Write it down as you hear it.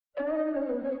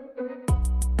Hello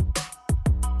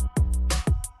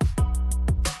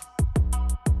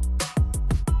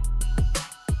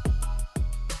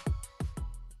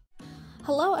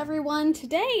everyone,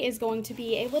 today is going to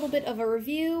be a little bit of a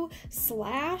review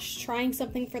slash trying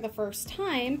something for the first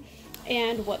time,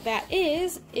 and what that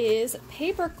is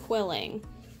paper quilling.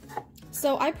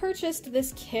 So I purchased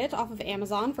this kit off of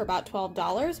Amazon for about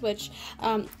 $12, which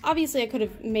obviously I could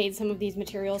have made some of these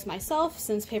materials myself,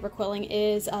 since paper quilling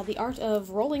is the art of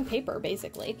rolling paper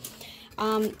basically.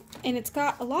 And it's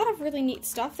got a lot of really neat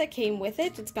stuff that came with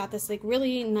it. It's got this like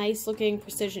really nice looking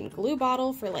precision glue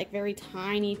bottle for like very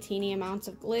tiny, teeny amounts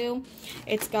of glue.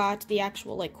 It's got the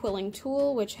actual like quilling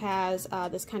tool, which has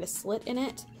this kind of slit in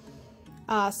it,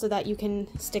 so that you can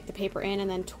stick the paper in and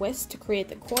then twist to create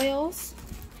the coils.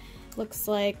 Looks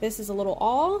like this is a little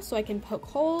awl, so I can poke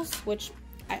holes, which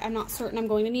I'm not certain I'm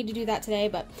going to need to do that today,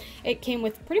 but it came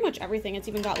with pretty much everything. It's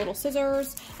even got little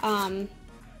scissors, a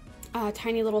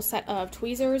tiny little set of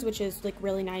tweezers, which is like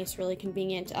really nice, really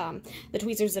convenient. The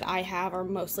tweezers that I have are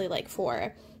mostly like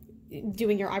for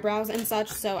doing your eyebrows and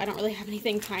such, so I don't really have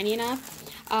anything tiny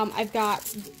enough. I've got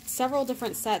several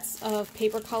different sets of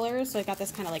paper colors, so I've got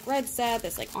this kind of like red set,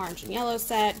 this like orange and yellow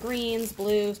set, greens,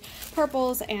 blues,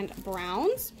 purples, and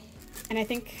browns. And I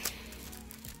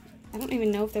don't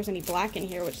even know if there's any black in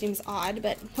here, which seems odd,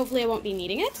 but hopefully I won't be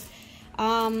needing it.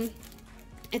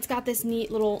 It's got this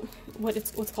neat little,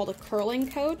 what's called a curling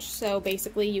coach. So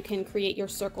basically you can create your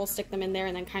circles, stick them in there,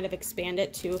 and then kind of expand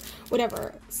it to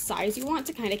whatever size you want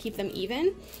to kind of keep them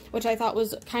even, which I thought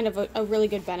was kind of a really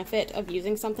good benefit of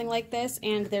using something like this.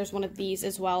 And there's one of these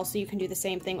as well, so you can do the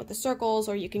same thing with the circles,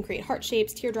 or you can create heart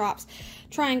shapes, teardrops,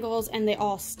 triangles, and they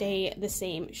all stay the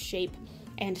same shape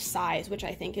and size, which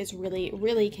I think is really,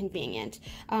 really convenient.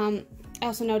 I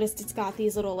also noticed it's got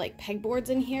these little like pegboards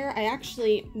in here. I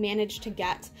actually managed to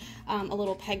get a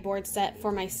little pegboard set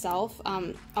for myself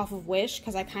off of Wish,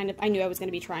 because I knew I was going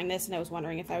to be trying this and I was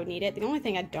wondering if I would need it. The only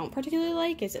thing I don't particularly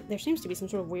like is that there seems to be some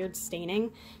sort of weird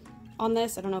staining on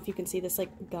this. I don't know if you can see this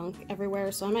like gunk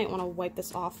everywhere, so I might want to wipe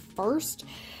this off first.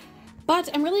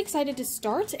 But I'm really excited to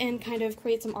start and kind of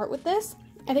create some art with this.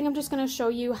 I think I'm just going to show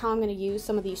you how I'm going to use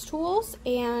some of these tools,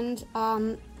 and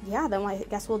yeah, then I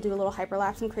guess we'll do a little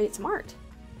hyperlapse and create some art.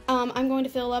 I'm going to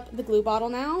fill up the glue bottle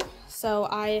now. So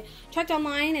I checked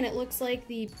online, and it looks like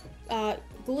the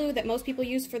glue that most people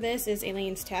use for this is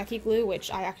Aleene's Tacky Glue,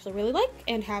 which I actually really like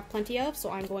and have plenty of,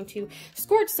 so I'm going to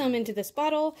squirt some into this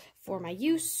bottle for my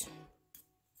use.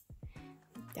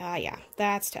 Yeah,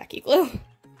 that's tacky glue.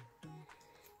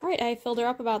 Alright, I filled her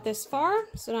up about this far,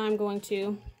 so now I'm going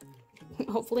to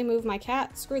hopefully move my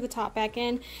cat, screw the top back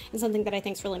in. And something that I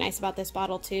think is really nice about this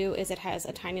bottle too is it has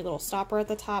a tiny little stopper at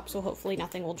the top, so hopefully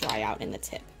nothing will dry out in the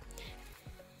tip.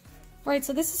 Alright,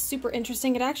 so this is super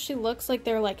interesting. It actually looks like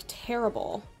they're like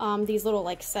tearable, these little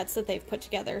like sets that they've put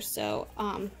together. So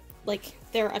like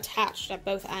they're attached at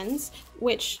both ends,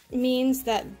 which means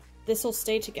that this will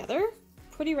stay together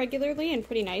pretty regularly and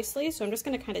pretty nicely. So I'm just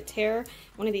going to kind of tear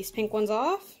one of these pink ones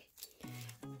off.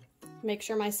 Make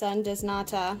sure my son does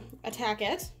not attack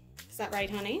it. Is that right,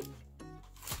 honey?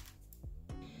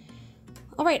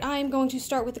 Alright, I'm going to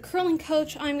start with the curling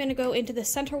coach. I'm going to go into the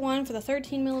center one for the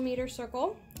 13mm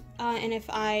circle. And if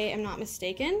I am not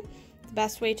mistaken, the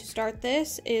best way to start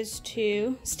this is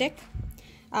to stick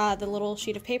the little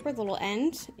sheet of paper, the little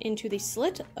end, into the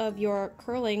slit of your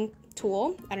curling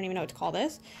tool. I don't even know what to call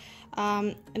this.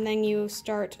 And then you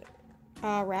start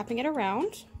wrapping it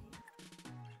around.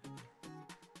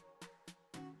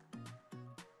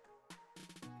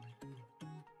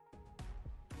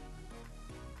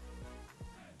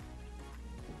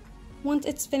 Once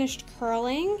it's finished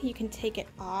curling, you can take it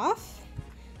off.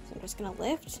 So I'm just gonna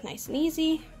lift, nice and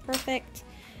easy, perfect.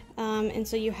 And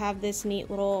so you have this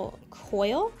neat little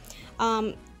coil.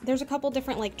 There's a couple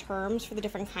different like terms for the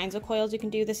different kinds of coils you can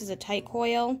do. This is a tight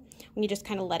coil, when you just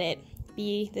kind of let it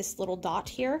be this little dot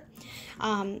here.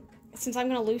 Since I'm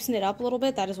gonna loosen it up a little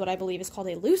bit, that is what I believe is called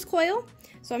a loose coil.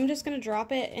 So I'm just gonna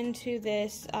drop it into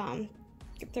this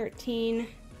 13mm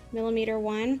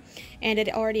one, and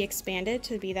it already expanded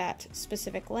to be that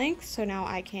specific length, so now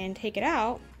I can take it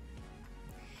out,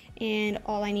 and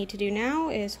all I need to do now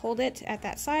is hold it at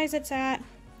that size it's at.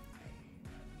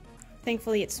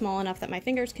 Thankfully it's small enough that my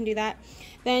fingers can do that.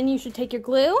 Then you should take your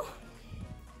glue,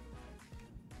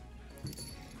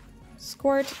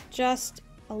 squirt just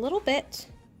a little bit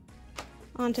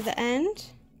onto the end.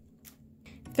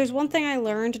 If there's one thing I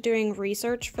learned doing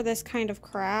research for this kind of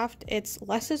craft, it's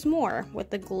less is more with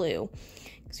the glue,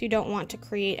 because you don't want to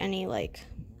create any like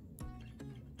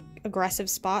aggressive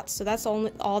spots. So that's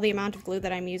all the amount of glue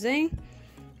that I'm using.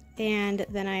 And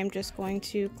then I am just going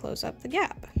to close up the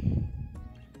gap.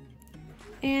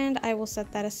 And I will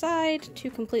set that aside to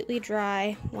completely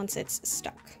dry once it's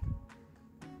stuck.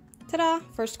 Ta-da,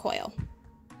 first coil.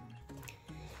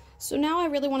 So now I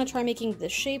really want to try making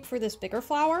this shape for this bigger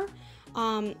flower.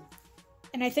 And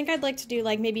I think I'd like to do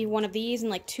like maybe one of these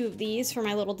and like two of these for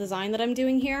my little design that I'm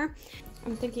doing here.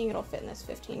 I'm thinking it'll fit in this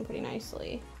 15 pretty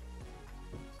nicely.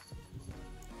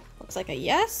 Looks like a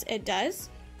yes, it does.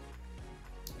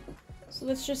 So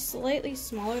that's just slightly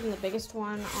smaller than the biggest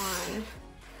one on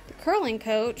the curling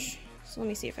coach. So let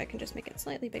me see if I can just make it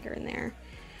slightly bigger in there.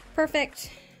 Perfect.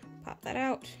 Pop that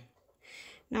out.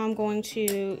 Now I'm going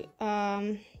to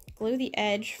glue the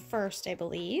edge first, I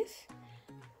believe.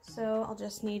 So I'll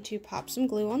just need to pop some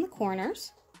glue on the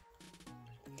corners.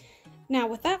 Now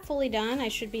with that fully done, I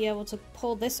should be able to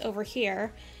pull this over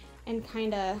here and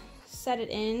kind of set it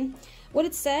in. What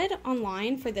it said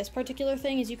online for this particular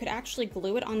thing is you could actually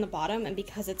glue it on the bottom, and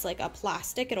because it's like a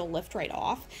plastic, it'll lift right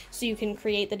off. So you can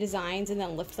create the designs and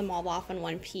then lift them all off in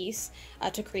one piece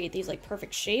to create these like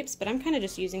perfect shapes. But I'm kind of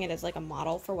just using it as like a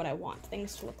model for what I want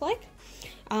things to look like.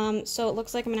 So it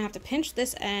looks like I'm gonna have to pinch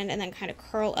this end and then kind of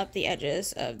curl up the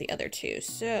edges of the other two.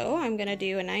 So I'm gonna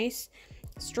do a nice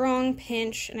strong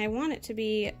pinch, and I want it to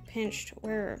be pinched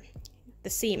where the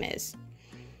seam is,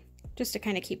 just to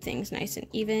kind of keep things nice and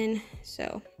even.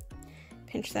 So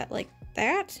pinch that like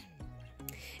that.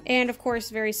 And of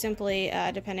course, very simply,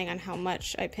 depending on how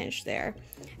much I pinch there,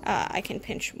 I can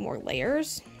pinch more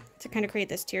layers to kind of create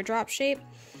this teardrop shape,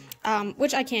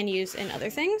 which I can use in other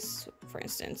things. For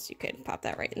instance, you could pop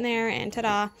that right in there and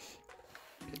ta-da,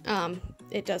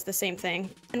 it does the same thing.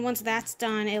 And once that's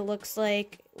done, it looks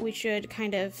like we should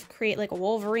kind of create like a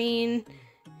Wolverine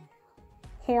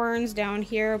horns down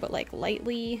here, but like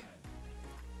lightly,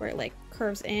 where it like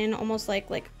curves in, almost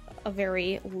like a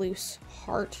very loose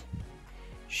heart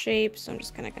shape. So I'm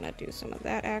just kind of gonna do some of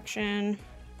that action.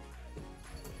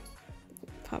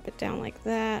 Pop it down like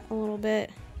that a little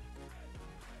bit,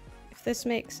 if this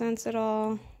makes sense at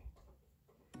all.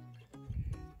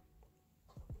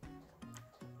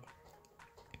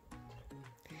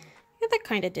 Yeah, that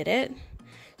kind of did it.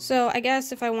 So I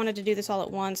guess if I wanted to do this all at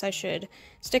once, I should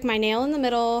stick my nail in the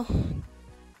middle,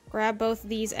 grab both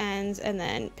these ends, and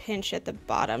then pinch at the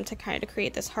bottom to kind of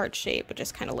create this heart shape, but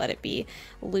just kind of let it be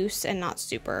loose and not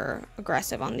super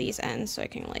aggressive on these ends, so I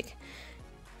can like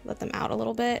let them out a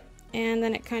little bit. And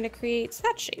then it kind of creates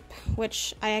that shape,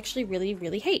 which I actually really,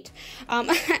 really hate.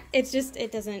 It's just,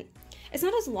 it's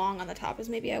not as long on the top as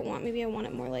maybe I want. Maybe I want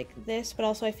it more like this, but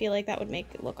also I feel like that would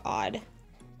make it look odd.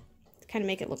 Kind of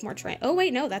make it look more oh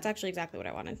wait, no, that's actually exactly what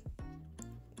I wanted.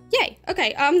 Yay.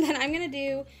 Okay, then I'm gonna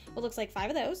do what looks like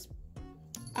 5 of those,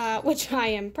 which I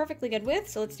am perfectly good with.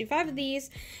 So let's do 5 of these,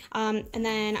 and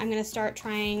then I'm gonna start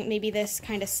trying maybe this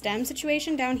kind of stem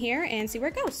situation down here and see where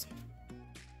it goes.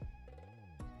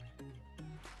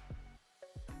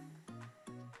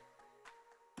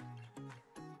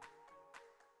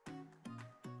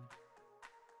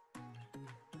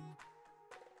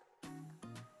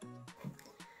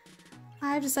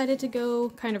 I've decided to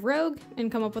go kind of rogue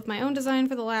and come up with my own design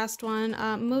for the last one,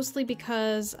 mostly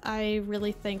because I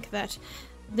really think that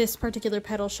this particular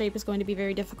petal shape is going to be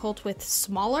very difficult with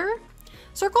smaller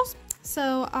circles.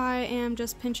 So I am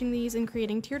just pinching these and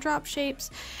creating teardrop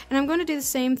shapes, and I'm going to do the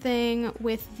same thing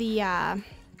with the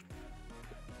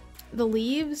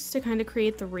leaves to kind of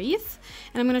create the wreath,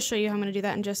 and I'm going to show you how I'm going to do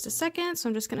that in just a second. So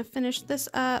I'm just going to finish this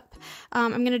up.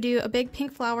 I'm going to do a big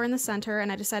pink flower in the center,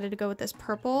 and I decided to go with this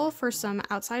purple for some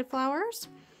outside flowers.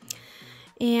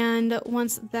 And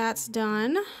once that's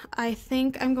done, I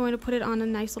think I'm going to put it on a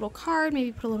nice little card,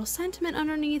 maybe put a little sentiment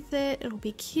underneath it. It'll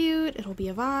be cute, it'll be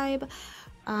a vibe.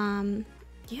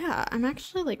 Yeah, I'm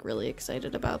actually like really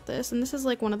excited about this, and this is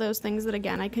like one of those things that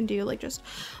again I can do like just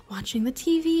watching the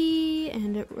TV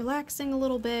and relaxing a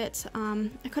little bit. I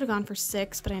could have gone for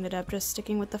 6, but I ended up just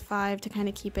sticking with the 5 to kind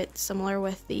of keep it similar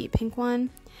with the pink one.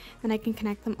 Then I can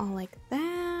connect them all like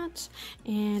that,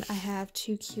 and I have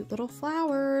 2 cute little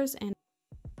flowers. And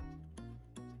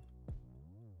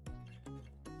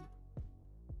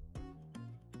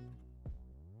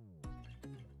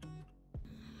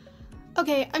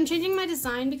okay, I'm changing my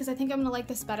design because I think I'm gonna like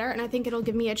this better, and I think it'll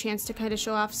give me a chance to kind of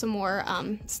show off some more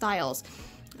styles.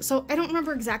 So I don't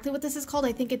remember exactly what this is called.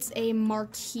 I think it's a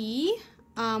marquee,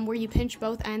 where you pinch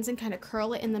both ends and kind of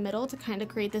curl it in the middle to kind of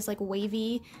create this like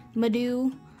wavy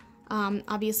Madoo.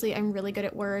 Obviously I'm really good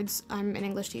at words. I'm an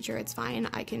English teacher, it's fine.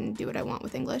 I can do what I want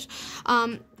with English.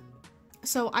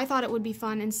 So I thought it would be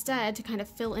fun instead to kind of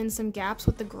fill in some gaps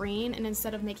with the green, and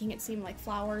instead of making it seem like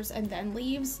flowers and then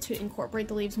leaves, to incorporate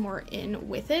the leaves more in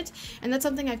with it. And that's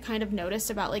something I've kind of noticed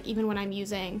about, like, even when I'm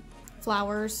using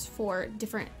flowers for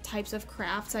different types of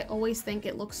crafts, I always think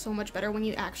it looks so much better when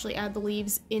you actually add the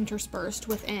leaves interspersed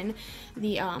within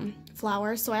the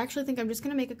flowers. So I actually think I'm just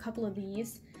gonna make a couple of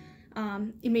these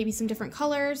in maybe some different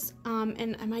colors,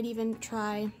 and I might even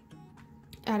try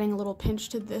adding a little pinch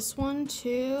to this one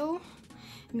too,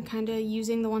 and kind of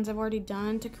using the ones I've already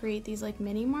done to create these like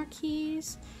mini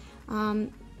marquees.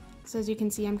 So as you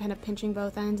can see, I'm kind of pinching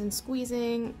both ends and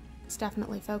squeezing. It's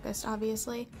definitely focused,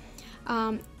 obviously.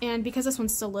 And because this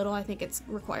one's still little, I think it's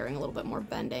requiring a little bit more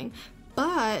bending.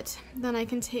 But then I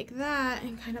can take that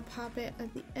and kind of pop it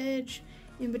at the edge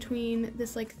in between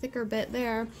this like thicker bit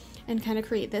there and kind of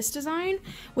create this design,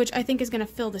 which I think is going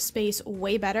to fill the space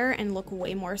way better and look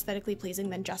way more aesthetically pleasing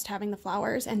than just having the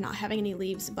flowers and not having any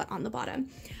leaves but on the bottom.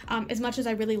 As much as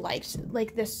I really liked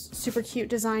like this super cute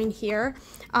design here,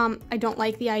 I don't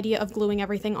like the idea of gluing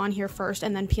everything on here first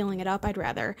and then peeling it up. I'd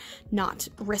rather not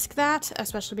risk that,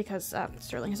 especially because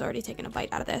Sterling has already taken a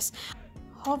bite out of this.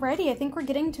 Alrighty, I think we're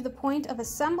getting to the point of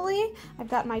assembly. I've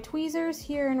got my tweezers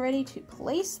here and ready to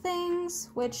place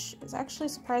things, which is actually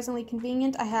surprisingly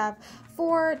convenient. I have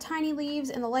 4 tiny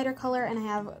leaves in the lighter color, and I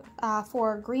have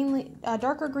 4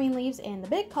 darker green leaves in the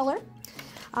big color.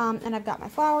 And I've got my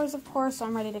flowers, of course, so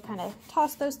I'm ready to kind of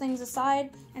toss those things aside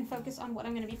and focus on what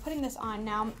I'm going to be putting this on.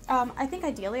 Now, I think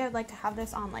ideally I'd like to have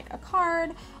this on like a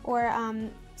card or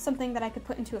something that I could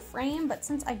put into a frame, but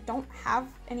since I don't have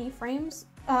any frames,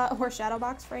 or shadow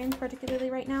box frames particularly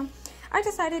right now, I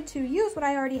decided to use what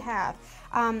I already have.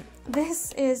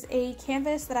 This is a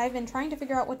canvas that I've been trying to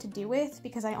figure out what to do with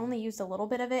because I only used a little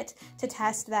bit of it to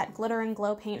test that glitter and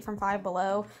glow paint from Five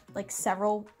Below like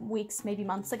several weeks, maybe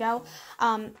months ago.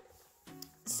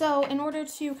 So in order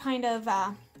to kind of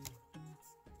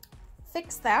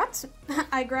fix that,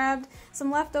 I grabbed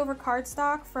some leftover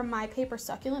cardstock from my paper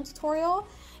succulent tutorial,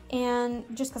 and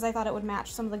just because I thought it would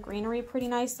match some of the greenery pretty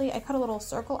nicely, I cut a little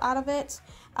circle out of it,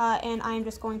 and I'm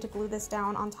just going to glue this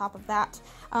down on top of that.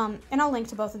 And I'll link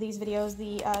to both of these videos,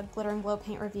 the glitter and glow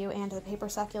paint review and the paper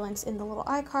succulents, in the little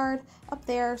iCard up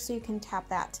there, so you can tap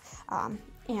that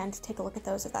and take a look at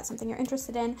those if that's something you're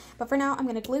interested in. But for now, I'm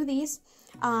going to glue these.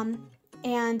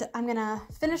 And I'm gonna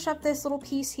finish up this little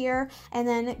piece here and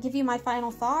then give you my final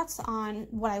thoughts on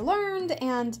what I learned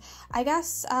and I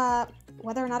guess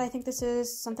whether or not I think this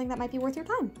is something that might be worth your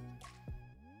time.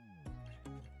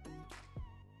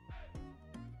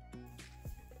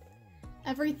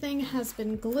 Everything has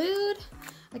been glued.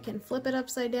 I can flip it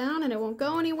upside down and it won't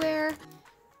go anywhere.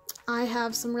 I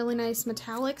have some really nice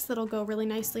metallics that'll go really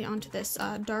nicely onto this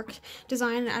dark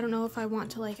design. I don't know if I want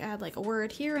to like add like a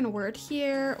word here and a word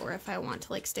here, or if I want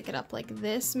to like stick it up like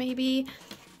this maybe,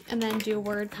 and then do a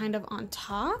word kind of on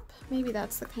top. Maybe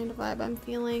that's the kind of vibe I'm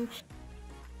feeling.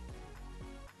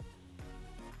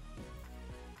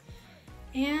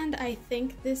 And I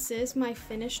think this is my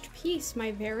finished piece,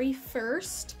 my very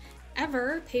first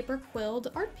ever paper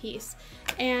quilled art piece.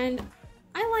 And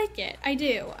I like it, I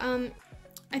do.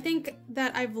 I think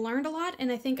that I've learned a lot, and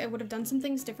I think I would have done some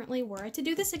things differently were I to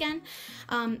do this again.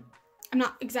 I'm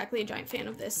not exactly a giant fan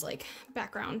of this like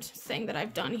background thing that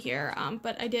I've done here,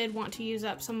 but I did want to use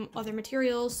up some other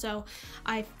materials, so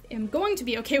I am going to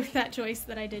be okay with that choice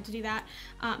that I did to do that,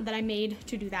 that I made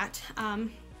to do that.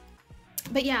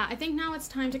 But yeah, I think now it's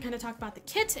time to kind of talk about the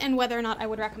kit and whether or not I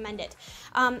would recommend it.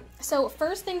 So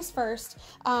first things first,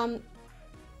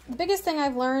 the biggest thing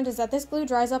I've learned is that this glue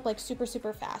dries up like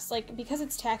super fast. Like, because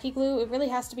it's tacky glue, it really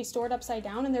has to be stored upside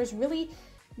down, and there's really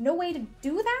no way to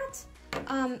do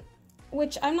that,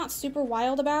 which I'm not super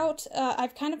wild about.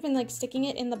 I've kind of been like sticking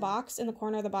it in the box, in the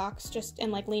corner of the box, just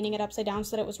and like leaning it upside down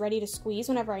so that it was ready to squeeze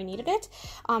whenever I needed it.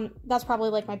 That's probably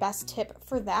like my best tip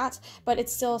for that, but it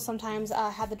still sometimes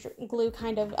had the glue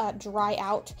kind of dry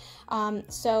out.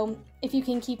 So if you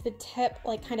can keep the tip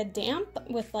like kind of damp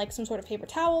with like some sort of paper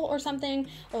towel or something,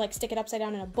 or like stick it upside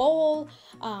down in a bowl,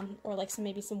 or like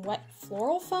maybe some wet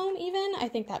floral foam even, I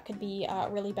think that could be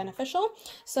really beneficial.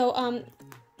 So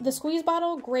the squeeze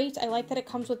bottle, great. I like that it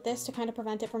comes with this to kind of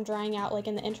prevent it from drying out like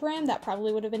in the interim. That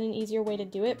probably would have been an easier way to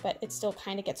do it, but it still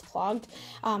kind of gets clogged.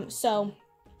 So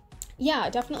yeah,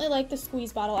 definitely like the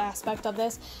squeeze bottle aspect of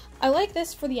this. I like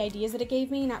this for the ideas that it gave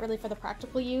me, not really for the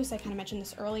practical use. I kind of mentioned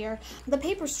this earlier. The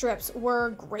paper strips were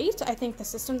great. I think the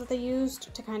system that they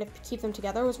used to kind of keep them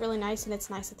together was really nice, and it's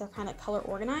nice that they're kind of color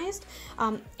organized.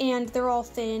 And they're all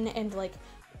thin and like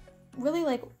really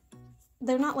like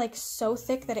they're not like so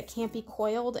thick that it can't be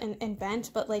coiled and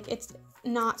bent, but like it's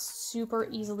not super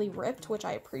easily ripped, which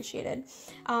I appreciated.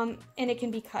 And it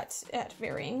can be cut at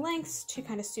varying lengths to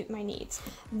kind of suit my needs.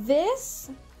 This,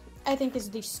 I think, is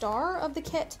the star of the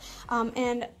kit,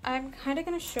 and I'm kind of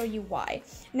going to show you why.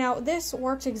 Now, this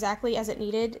works exactly as it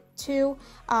needed to.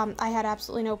 I had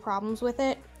absolutely no problems with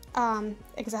it,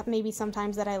 except maybe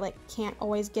sometimes that I like can't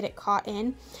always get it caught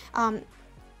in.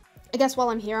 I guess while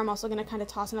I'm here, I'm also going to kind of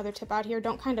toss another tip out here.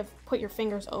 Don't kind of put your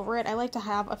fingers over it. I like to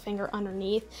have a finger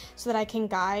underneath so that I can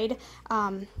guide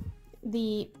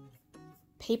the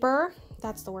paper,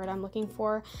 that's the word I'm looking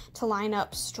for, to line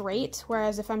up straight.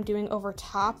 Whereas if I'm doing over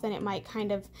top, then it might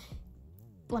kind of,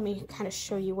 let me kind of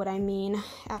show you what I mean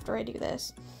after I do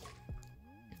this.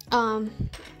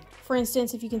 For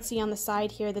instance, if you can see on the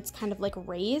side here that's kind of like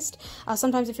raised,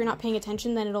 sometimes if you're not paying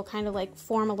attention, then it'll kind of like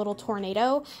form a little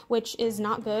tornado, which is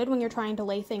not good when you're trying to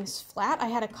lay things flat. I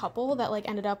had a couple that like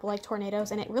ended up like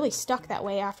tornadoes, and it really stuck that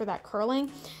way after that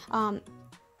curling.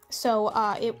 So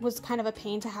it was kind of a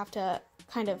pain to have to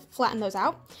kind of flatten those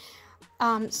out.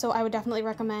 So I would definitely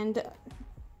recommend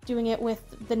doing it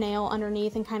with the nail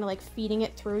underneath and kind of like feeding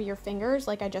it through your fingers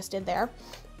like I just did there,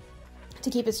 to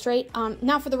keep it straight.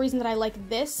 Now, for the reason that I like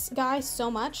this guy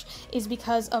so much is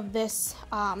because of this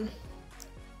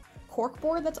cork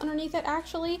board that's underneath it,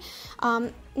 actually.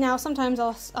 Now, sometimes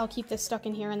I'll keep this stuck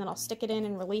in here and then I'll stick it in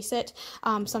and release it.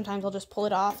 Sometimes I'll just pull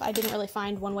it off. I didn't really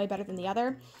find one way better than the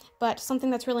other. But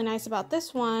something that's really nice about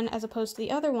this one, as opposed to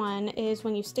the other one, is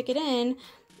when you stick it in,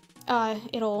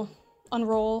 it'll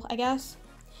unroll, I guess.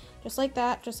 Just like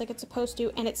that, just like it's supposed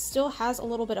to, and it still has a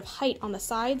little bit of height on the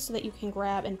side so that you can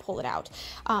grab and pull it out,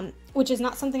 which is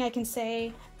not something I can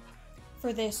say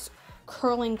for this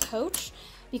curling coach,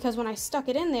 because when I stuck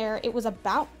it in there, it was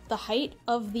about the height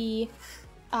of the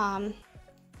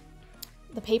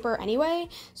paper anyway,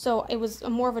 so it was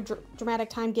more of a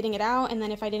dramatic time getting it out, and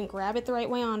then if I didn't grab it the right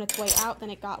way on its way out, then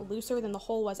it got looser than the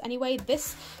hole was anyway.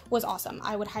 This was awesome.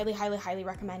 I would highly, highly, highly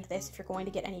recommend this if you're going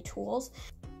to get any tools.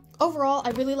 Overall, I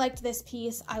really liked this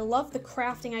piece. I love the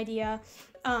crafting idea.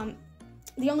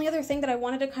 The only other thing that I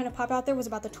wanted to kind of pop out there was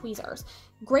about the tweezers.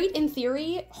 Great in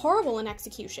theory, horrible in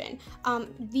execution.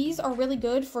 These are really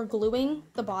good for gluing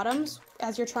the bottoms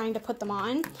as you're trying to put them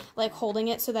on, like holding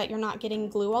it so that you're not getting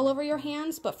glue all over your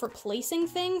hands, but for placing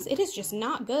things, it is just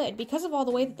not good. Because of all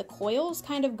the way that the coils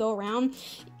kind of go around,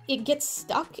 it gets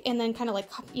stuck, and then kind of like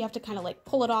you have to kind of like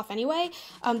pull it off anyway.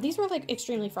 These were like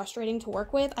extremely frustrating to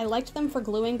work with. I liked them for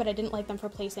gluing, but I didn't like them for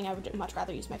placing. I would much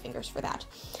rather use my fingers for that.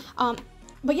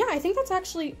 But yeah, I think that's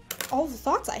actually all the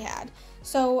thoughts I had.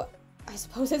 So I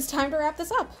suppose it's time to wrap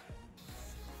this up.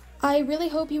 I really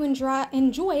hope you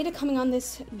enjoyed coming on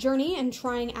this journey and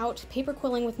trying out paper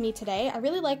quilling with me today. I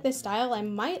really like this style. I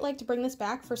might like to bring this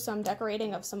back for some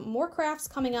decorating of some more crafts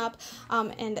coming up,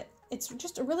 and it's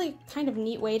just a really kind of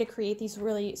neat way to create these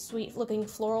really sweet looking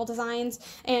floral designs.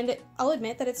 And I'll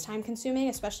admit that it's time consuming,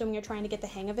 especially when you're trying to get the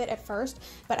hang of it at first,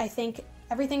 but I think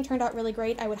everything turned out really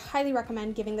great. I would highly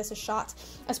recommend giving this a shot,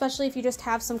 especially if you just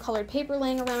have some colored paper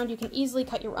laying around. You can easily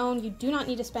cut your own. You do not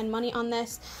need to spend money on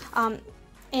this.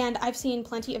 And I've seen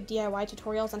plenty of DIY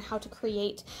tutorials on how to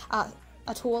create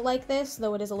a tool like this,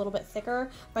 though it is a little bit thicker,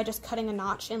 by just cutting a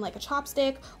notch in like a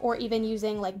chopstick, or even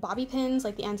using like bobby pins,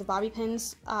 like the ends of bobby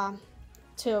pins,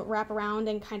 to wrap around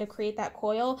and kind of create that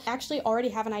coil. I actually already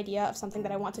have an idea of something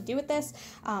that I want to do with this.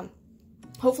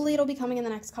 Hopefully it'll be coming in the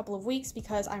next couple of weeks,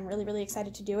 because I'm really, really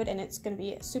excited to do it, and it's going to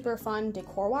be super fun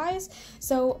decor-wise.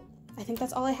 So I think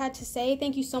that's all I had to say.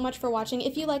 Thank you so much for watching.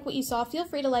 If you like what you saw, feel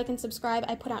free to like and subscribe.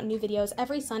 I put out new videos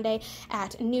every Sunday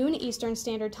at noon Eastern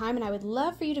Standard Time, and I would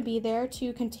love for you to be there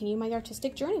to continue my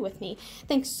artistic journey with me.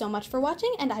 Thanks so much for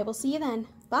watching, and I will see you then.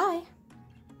 Bye!